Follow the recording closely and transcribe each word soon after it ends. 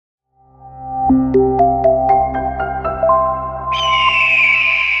Good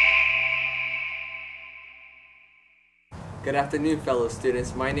afternoon, fellow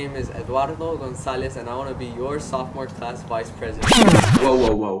students. My name is Eduardo Gonzalez, and I want to be your sophomore class vice president. Whoa,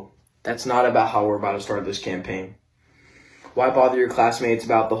 whoa, whoa. That's not about how we're about to start this campaign. Why bother your classmates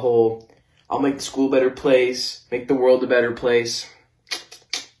about the whole, I'll make the school a better place, make the world a better place?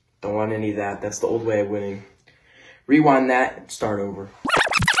 Don't want any of that. That's the old way of winning. Rewind that and start over.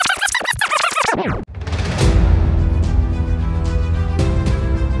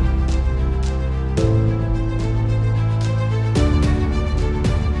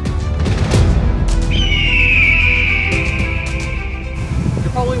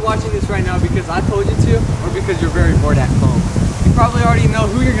 Probably watching this right now because I told you to, or because you're very bored at home. You probably already know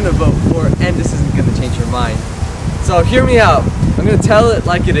who you're gonna vote for, and this isn't gonna change your mind. So hear me out. I'm gonna tell it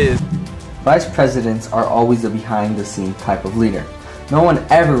like it is. Vice presidents are always a behind-the-scene type of leader. No one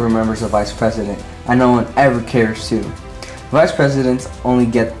ever remembers a vice president, and no one ever cares to. Vice presidents only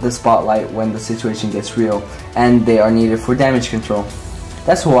get the spotlight when the situation gets real, and they are needed for damage control.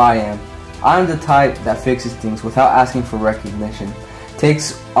 That's who I am. I'm the type that fixes things without asking for recognition,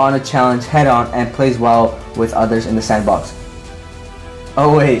 takes on a challenge head-on, and plays well with others in the sandbox.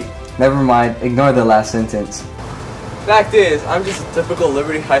 Oh wait, never mind, ignore the last sentence. Fact is, I'm just a typical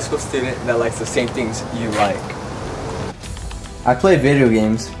Liberty High School student that likes the same things you like. I play video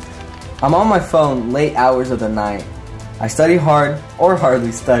games. I'm on my phone late hours of the night. I study hard or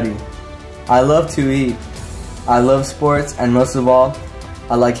hardly study. I love to eat. I love sports, and most of all,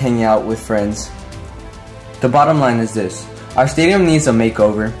 I like hanging out with friends. The bottom line is this. Our stadium needs a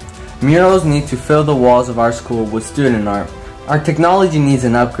makeover. Murals need to fill the walls of our school with student art. Our technology needs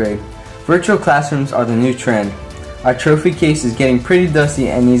an upgrade. Virtual classrooms are the new trend. Our trophy case is getting pretty dusty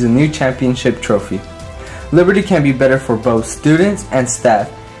and needs a new championship trophy. Liberty can be better for both students and staff.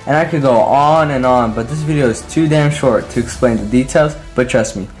 And I could go on and on, but this video is too damn short to explain the details, but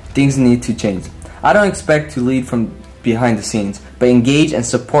trust me, things need to change. I don't expect to lead from behind the scenes, but engage and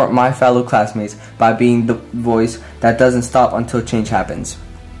support my fellow classmates by being the voice that doesn't stop until change happens.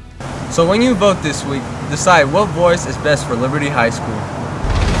 So when you vote this week, decide what voice is best for Liberty High School.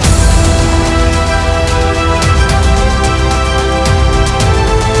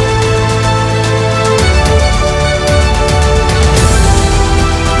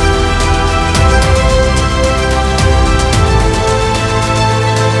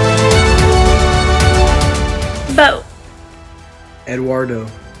 Vote. Eduardo.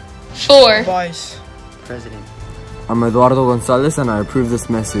 For Vice President. I'm Eduardo Gonzalez, and I approve this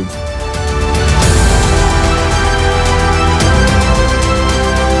message.